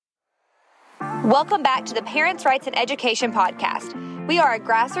Welcome back to the Parents' Rights in Education podcast. We are a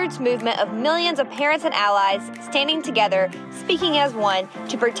grassroots movement of millions of parents and allies standing together, speaking as one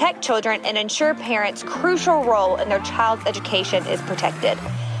to protect children and ensure parents' crucial role in their child's education is protected.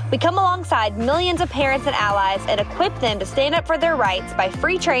 We come alongside millions of parents and allies and equip them to stand up for their rights by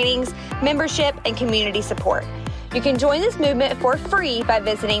free trainings, membership, and community support. You can join this movement for free by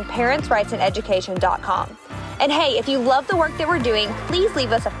visiting parentsrightsaneducation.com. And hey, if you love the work that we're doing, please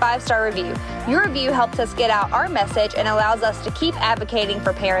leave us a 5-star review. Your review helps us get out our message and allows us to keep advocating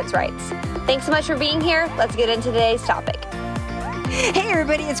for parents' rights. Thanks so much for being here. Let's get into today's topic. Hey,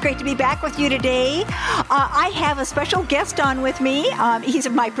 everybody. It's great to be back with you today. I have a special guest on with me. He's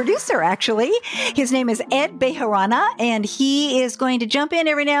my producer, actually. His name is Ed Bejarana, and he is going to jump in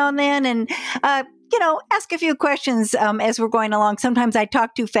every now and then and ask a few questions as we're going along. Sometimes I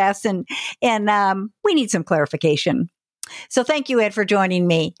talk too fast and we need some clarification. So thank you, Ed, for joining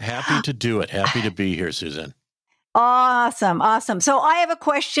me. Happy to do it. Happy to be here, Susan. Awesome. So I have a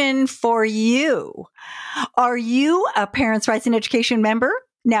question for you. Are you a Parents' Rights in Education member?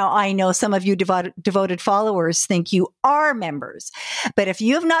 Now, I know some of you devoted followers think you are members, but if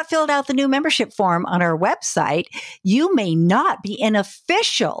you have not filled out the new membership form on our website, you may not be an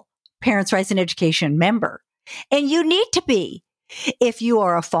official Parents' Rights in Education member, and you need to be. If you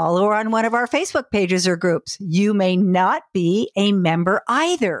are a follower on one of our Facebook pages or groups, you may not be a member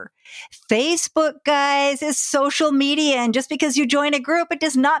either. Facebook, guys, is social media, and just because you join a group, it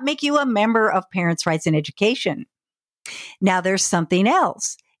does not make you a member of Parents' Rights in Education. Now, there's something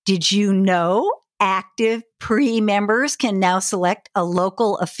else. Did you know active pre-members can now select a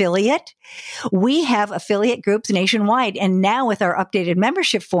local affiliate? We have affiliate groups nationwide, and now with our updated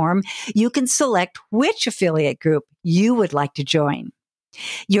membership form, you can select which affiliate group you would like to join.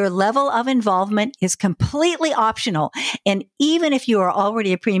 Your level of involvement is completely optional, and even if you are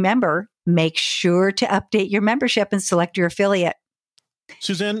already a pre-member, make sure to update your membership and select your affiliate.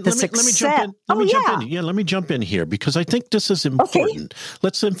 Suzanne, let me jump in. Let me jump in here because I think this is important. Okay.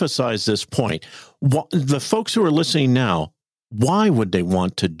 Let's emphasize this point. The folks who are listening now, why would they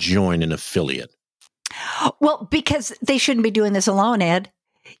want to join an affiliate? Well, because they shouldn't be doing this alone, Ed.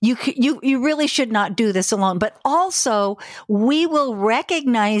 You really should not do this alone. But also, we will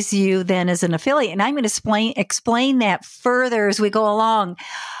recognize you then as an affiliate, and I'm going to explain that further as we go along.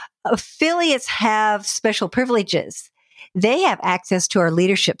 Affiliates have special privileges. They have access to our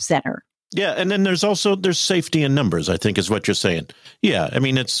leadership center. Yeah, and then there's safety in numbers, I think is what you're saying. Yeah, I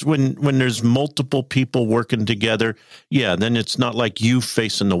mean, it's when there's multiple people working together, then it's not like you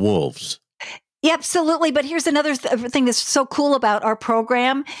facing the wolves. Yeah, absolutely. But here's another thing that's so cool about our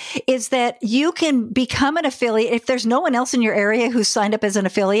program is that you can become an affiliate. If there's no one else in your area who's signed up as an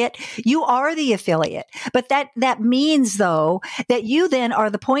affiliate, you are the affiliate. But that means, though, that you then are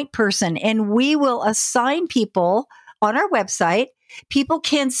the point person, and we will assign people on our website. People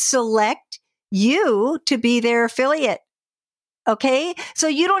can select you to be their affiliate. Okay? So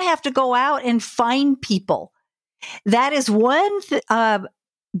you don't have to go out and find people. That is one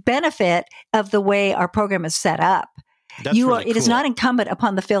benefit of the way our program is set up. That's really cool. It is not incumbent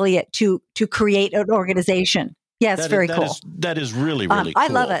upon the affiliate to create an organization. Yeah, it's very cool. That is really, really cool. I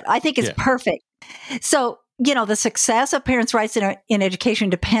love it. I think it's perfect. So, the success of Parents' Rights in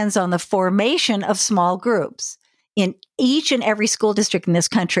Education depends on the formation of small groups in each and every school district in this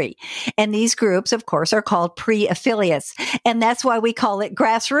country. And these groups, of course, are called pre-affiliates. And that's why we call it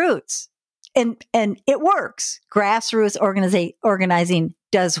grassroots. And it works. Grassroots organizing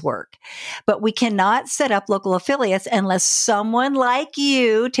does work. But we cannot set up local affiliates unless someone like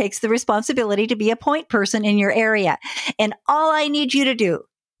you takes the responsibility to be a point person in your area. And all I need you to do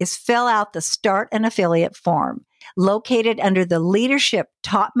is fill out the Start an Affiliate form located under the Leadership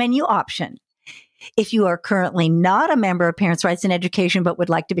top menu option. If you are currently not a member of Parents' Rights in Education but would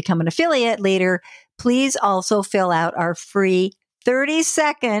like to become an affiliate later, please also fill out our free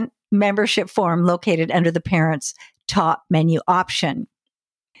 30-second membership form located under the Parents' top menu option.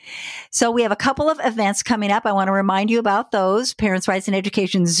 So we have a couple of events coming up. I want to remind you about those. Parents' Rights in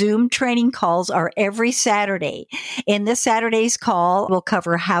Education Zoom training calls are every Saturday. In this Saturday's call, we'll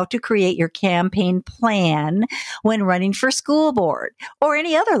cover how to create your campaign plan when running for school board or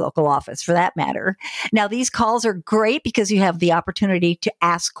any other local office for that matter. Now, these calls are great because you have the opportunity to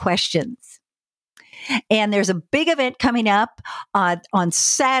ask questions. And there's a big event coming up on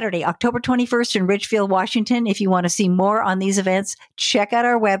Saturday, October 21st in Ridgefield, Washington. If you want to see more on these events, check out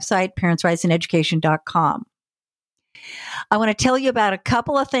our website, parentsrightsaneducation.com. I want to tell you about a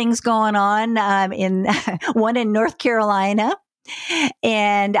couple of things going on, one in North Carolina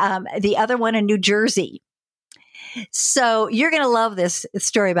and the other one in New Jersey. So you're going to love this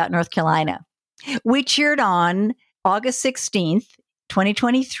story about North Carolina. We cheered on August 16th,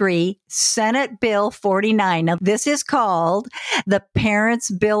 2023, Senate Bill 49. Now, this is called the Parents'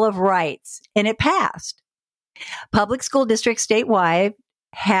 Bill of Rights, and it passed. Public school districts statewide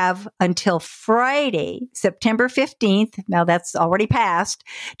have until Friday, September 15th, now that's already passed,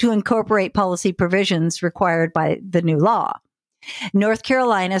 to incorporate policy provisions required by the new law. North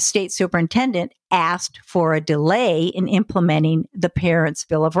Carolina state superintendent asked for a delay in implementing the Parents'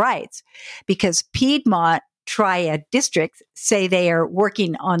 Bill of Rights because Piedmont Triad districts say they are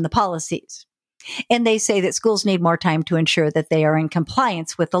working on the policies. And they say that schools need more time to ensure that they are in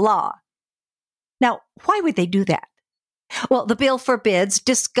compliance with the law. Now, why would they do that? Well, the bill forbids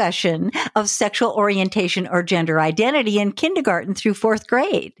discussion of sexual orientation or gender identity in kindergarten through fourth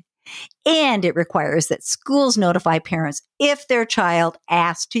grade. And it requires that schools notify parents if their child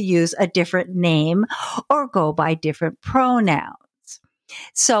asks to use a different name or go by different pronouns.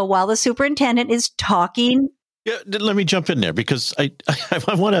 So while the superintendent is talking, yeah, let me jump in there because I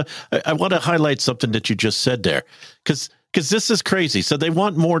want to highlight something that you just said there because this is crazy. So they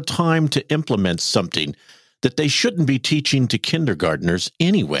want more time to implement something that they shouldn't be teaching to kindergartners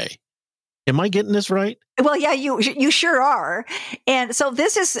anyway. Am I getting this right? Well, yeah, you sure are. And so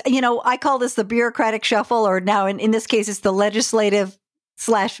this is, I call this the bureaucratic shuffle, or now in this case, it's the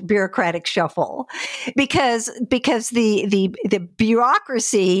legislative/bureaucratic shuffle, because the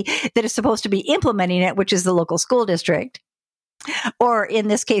bureaucracy that is supposed to be implementing it, which is the local school district, or in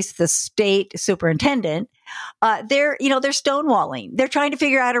this case, the state superintendent, they're stonewalling. They're trying to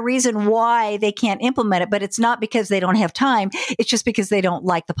figure out a reason why they can't implement it, but it's not because they don't have time. It's just because they don't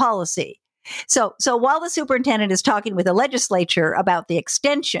like the policy. So while the superintendent is talking with the legislature about the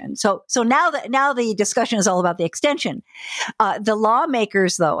extension, so now the discussion is all about the extension. The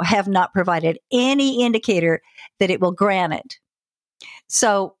lawmakers, though, have not provided any indicator that it will grant it.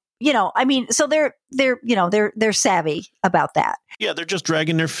 So so they're savvy about that. Yeah, they're just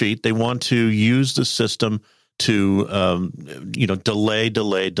dragging their feet. They want to use the system to delay.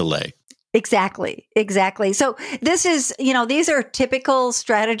 Exactly. So this is, these are typical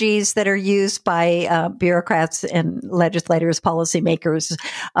strategies that are used by bureaucrats and legislators, policymakers,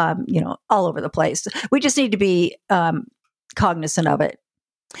 all over the place. We just need to be cognizant of it.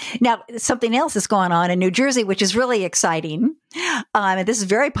 Now, something else is going on in New Jersey, which is really exciting. And this is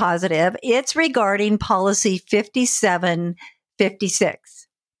very positive. It's regarding policy 5756.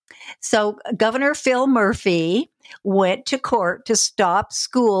 So Governor Phil Murphy went to court to stop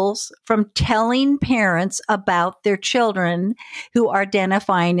schools from telling parents about their children who are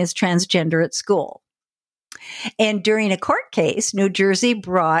identifying as transgender at school. And during a court case, New Jersey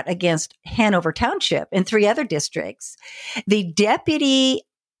brought against Hanover Township and 3 other districts, the deputy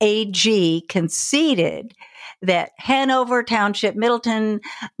AG conceded that Hanover Township, Middleton,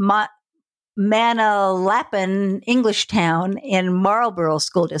 Manalapan, Englishtown, and Marlborough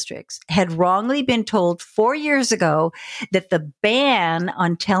school districts had wrongly been told 4 years ago that the ban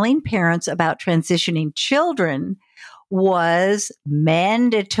on telling parents about transitioning children was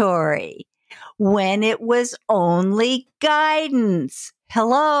mandatory when it was only guidance.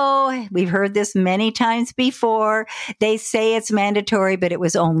 Hello, we've heard this many times before. They say it's mandatory, but it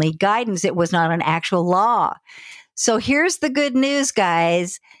was only guidance. It was not an actual law. So here's the good news,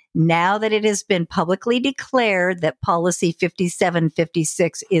 guys. Now that it has been publicly declared that policy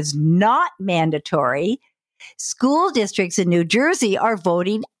 5756 is not mandatory, school districts in New Jersey are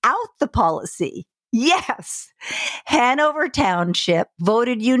voting out the policy. Yes, Hanover Township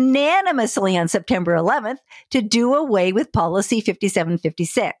voted unanimously on September 11th to do away with policy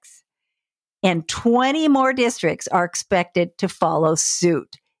 5756. And 20 more districts are expected to follow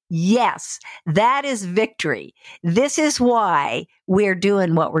suit. Yes, that is victory. This is why we're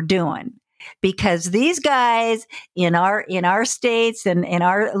doing what we're doing. Because these guys in our states and in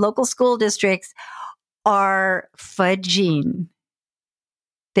our local school districts are fudging.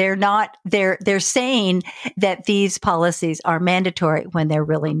 They're saying that these policies are mandatory when they're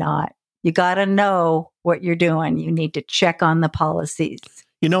really not. You got to know what you're doing. You need to check on the policies.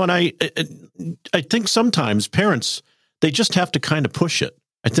 And I think sometimes parents, they just have to kind of push it.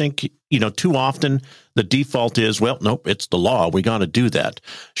 I think, too often the default is, well, nope, it's the law. We got to do that.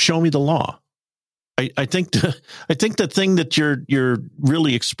 Show me the law. I think the thing that you're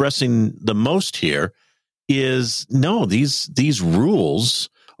really expressing the most here is no, these rules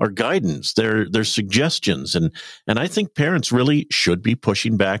are guidance. They're suggestions. And I think parents really should be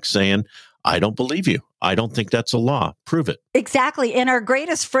pushing back saying, I don't believe you. I don't think that's a law. Prove it. Exactly. And our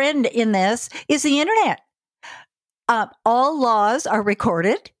greatest friend in this is the internet. All laws are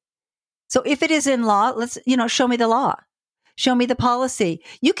recorded. So if it is in law, let's, show me the law. Show me the policy.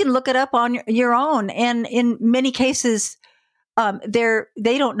 You can look it up on your own. And in many cases,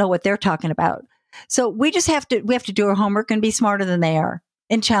 they don't know what they're talking about. So we have to do our homework and be smarter than they are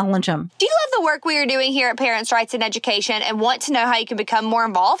and challenge them. Do you love the work we are doing here at Parents' Rights in Education and want to know how you can become more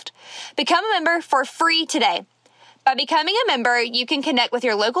involved? Become a member for free today. By becoming a member, you can connect with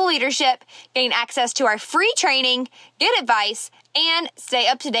your local leadership, gain access to our free training, get advice, and stay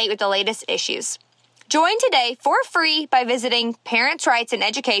up to date with the latest issues. Join today for free by visiting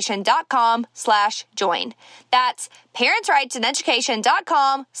parentsrightsaneducation.com/join. That's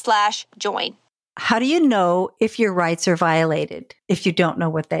parentsrightsaneducation.com/join. How do you know if your rights are violated if you don't know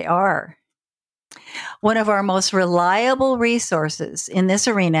what they are? One of our most reliable resources in this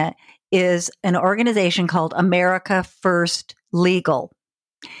arena is an organization called America First Legal.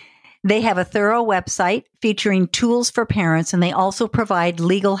 They have a thorough website featuring tools for parents, and they also provide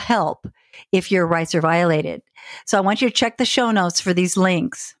legal help if your rights are violated. So I want you to check the show notes for these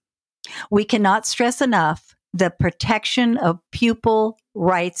links. We cannot stress enough the protection of pupil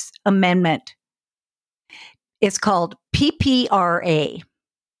rights amendment. It's called PPRA.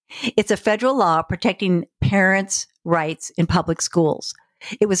 It's a federal law protecting parents' rights in public schools.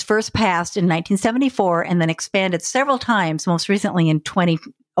 It was first passed in 1974 and then expanded several times, most recently in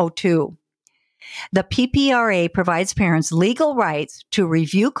 2002. The PPRA provides parents legal rights to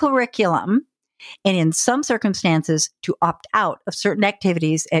review curriculum and, in some circumstances, to opt out of certain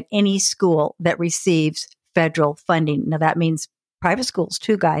activities at any school that receives federal funding. Now, that means private schools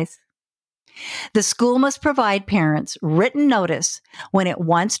too, guys. The school must provide parents written notice when it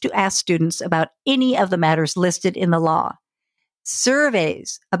wants to ask students about any of the matters listed in the law,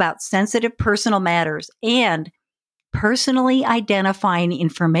 surveys about sensitive personal matters, and personally identifying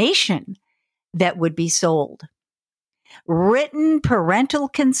information that would be sold. Written parental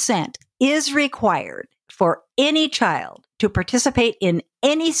consent is required for any child to participate in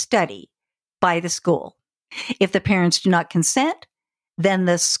any study by the school. If the parents do not consent, then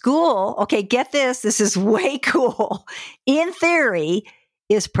the school, okay, get this is way cool, in theory,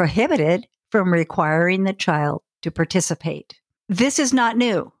 is prohibited from requiring the child to participate. This is not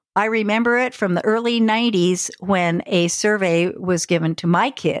new. I remember it from the early 90s when a survey was given to my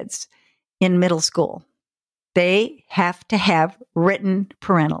kids in middle school. They have to have written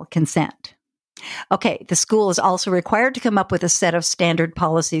parental consent. Okay, the school is also required to come up with a set of standard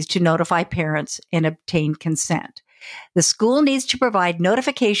policies to notify parents and obtain consent. The school needs to provide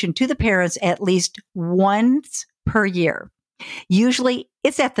notification to the parents at least once per year. Usually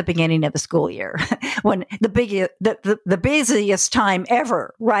it's at the beginning of the school year when the busiest time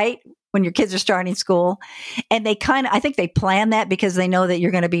ever, right? When your kids are starting school. And I think they plan that because they know that you're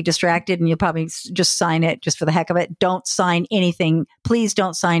going to be distracted and you'll probably just sign it just for the heck of it. Don't sign anything. Please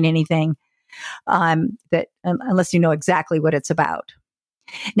don't sign anything unless you know exactly what it's about.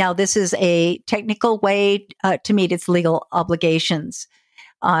 Now, this is a technical way to meet its legal obligations,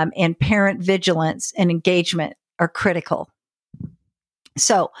 and parent vigilance and engagement are critical.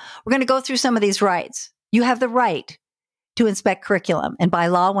 So we're going to go through some of these rights. You have the right to inspect curriculum. And by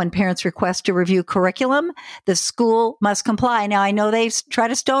law, when parents request to review curriculum, the school must comply. Now, I know they try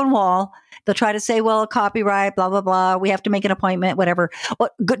to stonewall. They'll try to say, well, copyright, blah, blah, blah. We have to make an appointment, whatever. Well,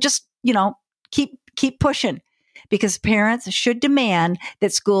 just, keep pushing. Because parents should demand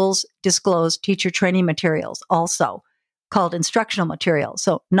that schools disclose teacher training materials, also called instructional materials.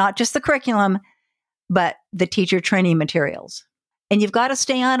 So not just the curriculum, but the teacher training materials. And you've got to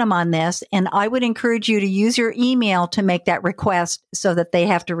stay on them on this. And I would encourage you to use your email to make that request so that they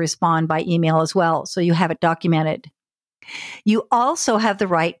have to respond by email as well. So you have it documented. You also have the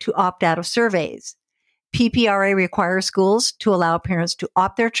right to opt out of surveys. PPRA requires schools to allow parents to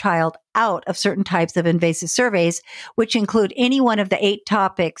opt their child out of certain types of invasive surveys, which include any one of the 8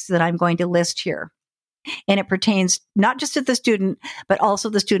 topics that I'm going to list here. And it pertains not just to the student, but also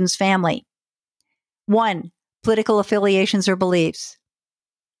the student's family. 1, political affiliations or beliefs.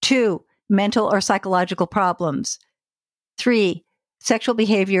 2, mental or psychological problems. 3, sexual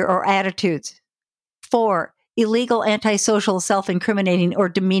behavior or attitudes. 4, illegal antisocial, self-incriminating or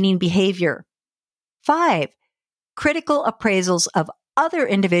demeaning behavior. 5, critical appraisals of other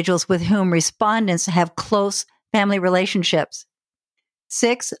individuals with whom respondents have close family relationships.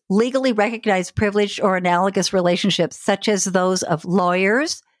 6, legally recognized privileged or analogous relationships, such as those of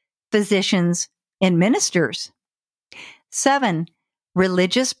lawyers, physicians, and ministers. 7,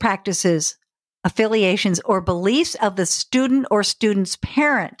 religious practices, affiliations, or beliefs of the student or student's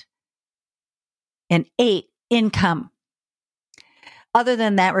parent. And 8, income. Other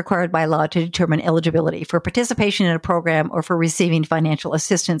than that required by law to determine eligibility for participation in a program or for receiving financial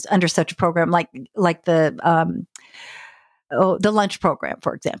assistance under such a program, like the the lunch program,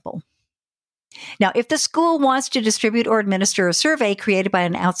 for example. Now, if the school wants to distribute or administer a survey created by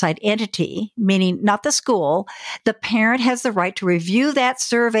an outside entity, meaning not the school, the parent has the right to review that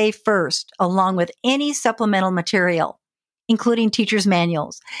survey first, along with any supplemental material, including teachers'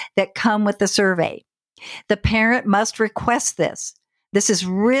 manuals that come with the survey. The parent must request this. This is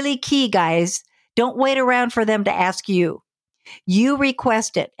really key, guys. Don't wait around for them to ask you. You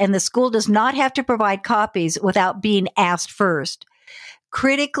request it, and the school does not have to provide copies without being asked first.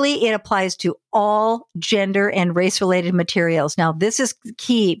 Critically, it applies to all gender and race-related materials. Now, this is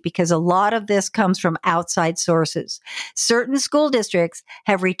key because a lot of this comes from outside sources. Certain school districts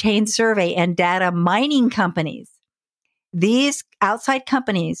have retained survey and data mining companies. These outside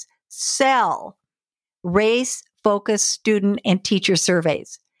companies sell race-focused student and teacher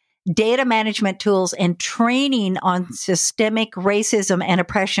surveys, data management tools, and training on systemic racism and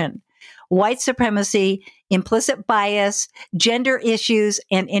oppression, white supremacy, implicit bias, gender issues,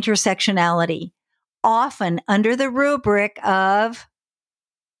 and intersectionality, often under the rubric of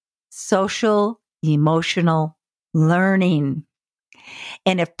social emotional learning.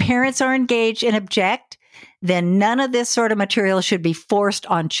 And if parents are engaged and object, then none of this sort of material should be forced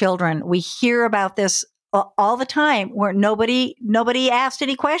on children. We hear about this all the time where nobody asked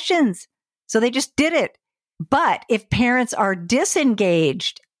any questions. So they just did it. But if parents are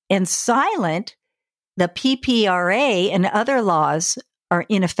disengaged and silent, the PPRA and other laws are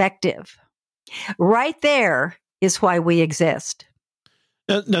ineffective. Right there is why we exist.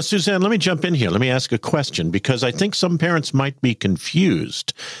 Now, Suzanne, let me jump in here. Let me ask a question, because I think some parents might be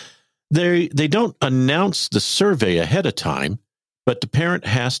confused. They don't announce the survey ahead of time, but the parent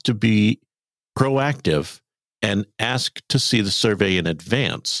has to be proactive and ask to see the survey in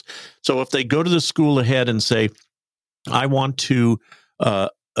advance. So if they go to the school ahead and say, I want to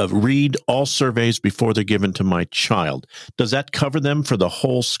read all surveys before they're given to my child, does that cover them for the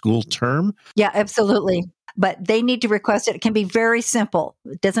whole school term? Yeah, absolutely. But they need to request it. It can be very simple.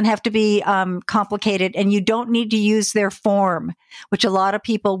 It doesn't have to be complicated, and you don't need to use their form, which a lot of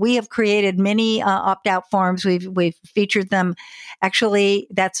people, we have created many opt-out forms. We've featured them. Actually,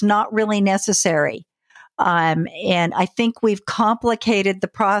 that's not really necessary. And I think we've complicated the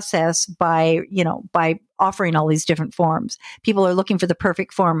process by offering all these different forms. People are looking for the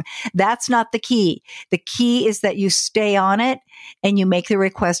perfect form. That's not the key. The key is that you stay on it and you make the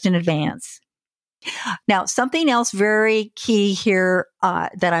request in advance. Now, something else very key here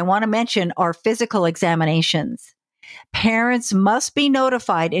that I want to mention are physical examinations. Parents must be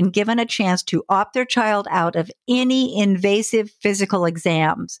notified and given a chance to opt their child out of any invasive physical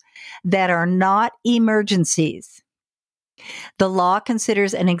exams that are not emergencies. The law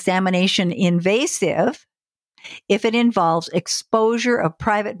considers an examination invasive if it involves exposure of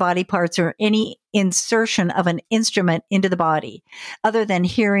private body parts or any insertion of an instrument into the body, other than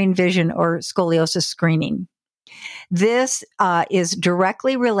hearing, vision, or scoliosis screening. This is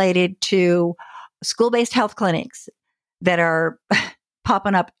directly related to school-based health clinics that are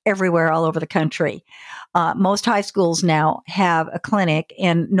popping up everywhere all over the country. Most high schools now have a clinic,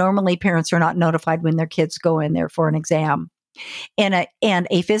 and normally parents are not notified when their kids go in there for an exam. And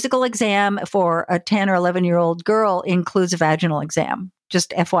a physical exam for a 10 or 11-year-old girl includes a vaginal exam,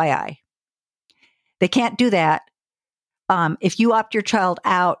 just FYI. They can't do that. If you opt your child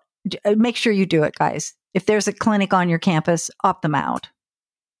out, make sure you do it, guys. If there's a clinic on your campus, opt them out.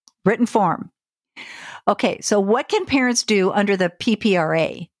 Written form. Okay, so what can parents do under the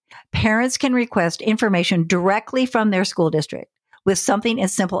PPRA? Parents can request information directly from their school district with something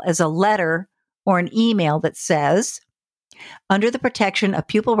as simple as a letter or an email that says, under the protection of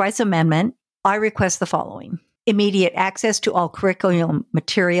Pupil Rights Amendment, I request the following: immediate access to all curriculum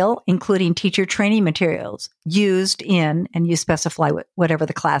material, including teacher training materials used in, and you specify whatever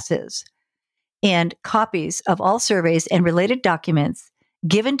the class is, and copies of all surveys and related documents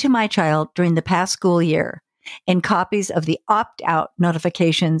given to my child during the past school year, and copies of the opt-out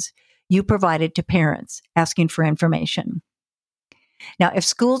notifications you provided to parents asking for information. Now, if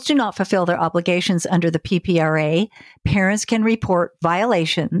schools do not fulfill their obligations under the PPRA, parents can report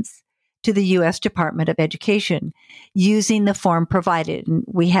violations to the U.S. Department of Education using the form provided. And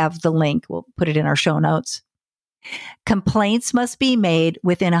we have the link. We'll put it in our show notes. Complaints must be made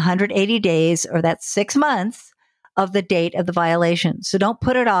within 180 days, or that's 6 months, of the date of the violation. So don't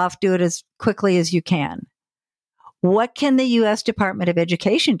put it off. Do it as quickly as you can. What can the U.S. Department of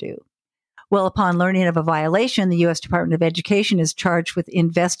Education do? Well, upon learning of a violation, the U.S. Department of Education is charged with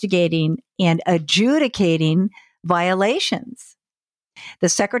investigating and adjudicating violations. The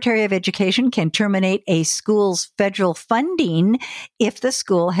Secretary of Education can terminate a school's federal funding if the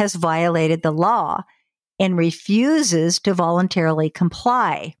school has violated the law and refuses to voluntarily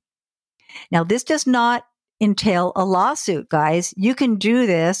comply. Now, this does not entail a lawsuit, guys. You can do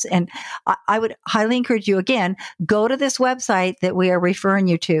this. And I would highly encourage you, again, go to this website that we are referring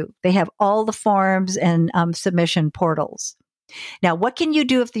you to. They have all the forms and submission portals. Now, what can you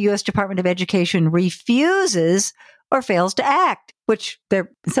do if the U.S. Department of Education refuses or fails to act, which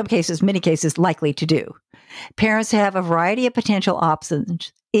they're, in some cases, many cases, likely to do? Parents have a variety of potential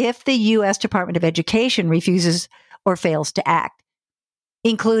options if the U.S. Department of Education refuses or fails to act,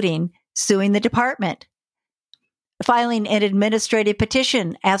 including suing the department, filing an administrative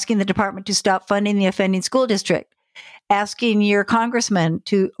petition asking the department to stop funding the offending school district, asking your congressman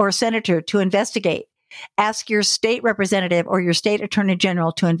or senator to investigate, ask your state representative or your state attorney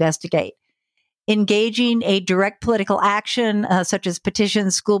general to investigate, engaging a direct political action such as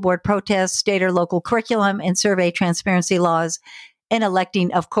petitions, school board protests, state or local curriculum and survey transparency laws, and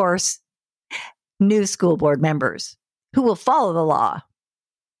electing, of course, new school board members who will follow the law.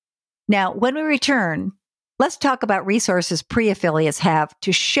 Now, when we return, let's talk about resources pre-affiliates have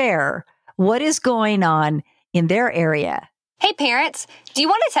to share what is going on in their area. Hey parents, do you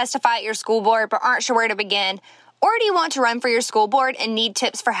want to testify at your school board but aren't sure where to begin? Or do you want to run for your school board and need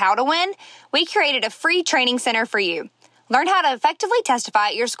tips for how to win? We created a free training center for you. Learn how to effectively testify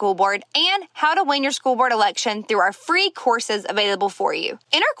at your school board and how to win your school board election through our free courses available for you.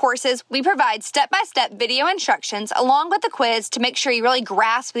 In our courses, we provide step-by-step video instructions along with a quiz to make sure you really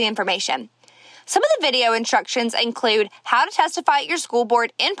grasp the information. Some of the video instructions include how to testify at your school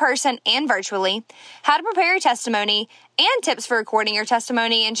board in person and virtually, how to prepare your testimony, and tips for recording your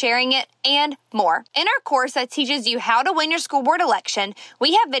testimony and sharing it, and more. In our course that teaches you how to win your school board election,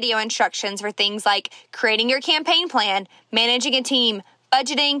 we have video instructions for things like creating your campaign plan, managing a team,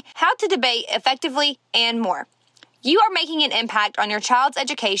 budgeting, how to debate effectively, and more. You are making an impact on your child's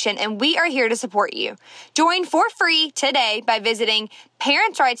education, and we are here to support you. Join for free today by visiting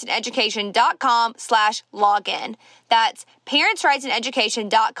parentsrightsaneducation.com/login. That's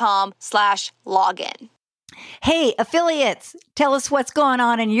parentsrightsaneducation.com/login. Hey, affiliates, tell us what's going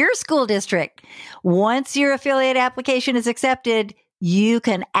on in your school district. Once your affiliate application is accepted, you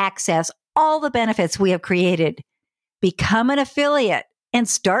can access all the benefits we have created. Become an affiliate and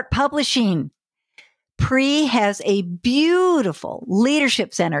start publishing. PRE has a beautiful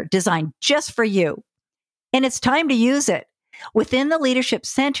leadership center designed just for you, and it's time to use it. Within the Leadership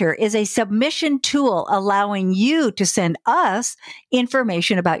Center is a submission tool allowing you to send us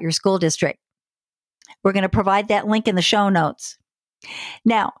information about your school district. We're going to provide that link in the show notes.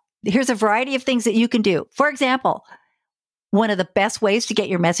 Now, here's a variety of things that you can do. For example, one of the best ways to get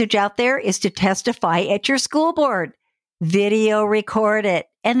your message out there is to testify at your school board. Video record it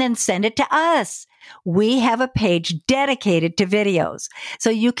and then send it to us. We have a page dedicated to videos so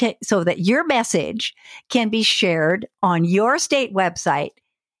that your message can be shared on your state website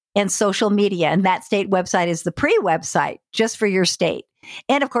and social media. And that state website is the PRE website just for your state.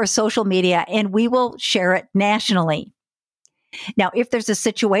 And of course, social media, and we will share it nationally. Now, if there's a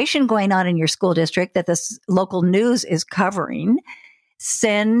situation going on in your school district that the local news is covering,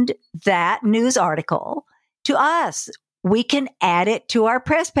 send that news article to us. We can add it to our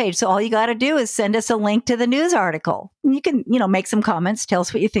press page. So all you got to do is send us a link to the news article. You can, make some comments, tell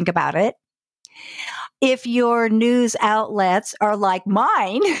us what you think about it. If your news outlets are like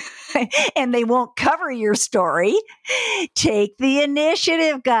mine and they won't cover your story, take the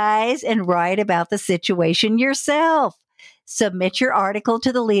initiative, guys, and write about the situation yourself. Submit your article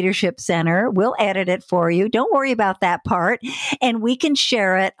to the Leadership Center. We'll edit it for you. Don't worry about that part. And we can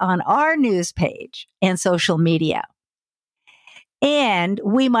share it on our news page and social media. And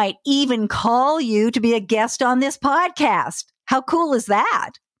we might even call you to be a guest on this podcast. How cool is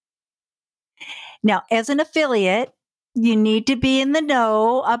that? Now, as an affiliate, you need to be in the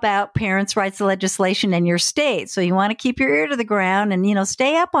know about parents' rights legislation in your state. So you want to keep your ear to the ground and,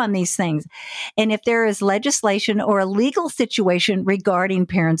 stay up on these things. And if there is legislation or a legal situation regarding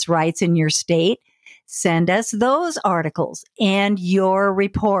parents' rights in your state, send us those articles and your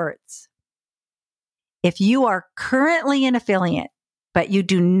reports. If you are currently an affiliate, but you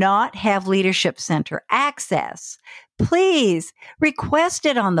do not have Leadership Center access, please request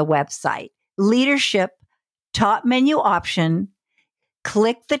it on the website. Leadership, top menu option,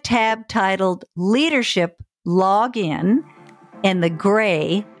 click the tab titled Leadership Login and the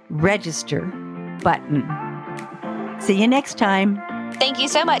gray Register button. See you next time. Thank you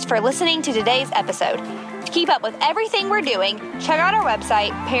so much for listening to today's episode. To keep up with everything we're doing, check out our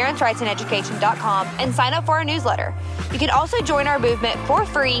website, parentsrightsaneducation.com, and sign up for our newsletter. You can also join our movement for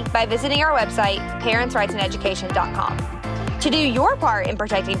free by visiting our website, parentsrightsaneducation.com. To do your part in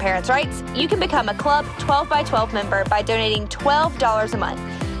protecting parents' rights, you can become a Club 12 by 12 member by donating $12 a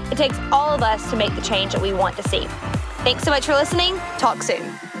month. It takes all of us to make the change that we want to see. Thanks so much for listening. Talk soon.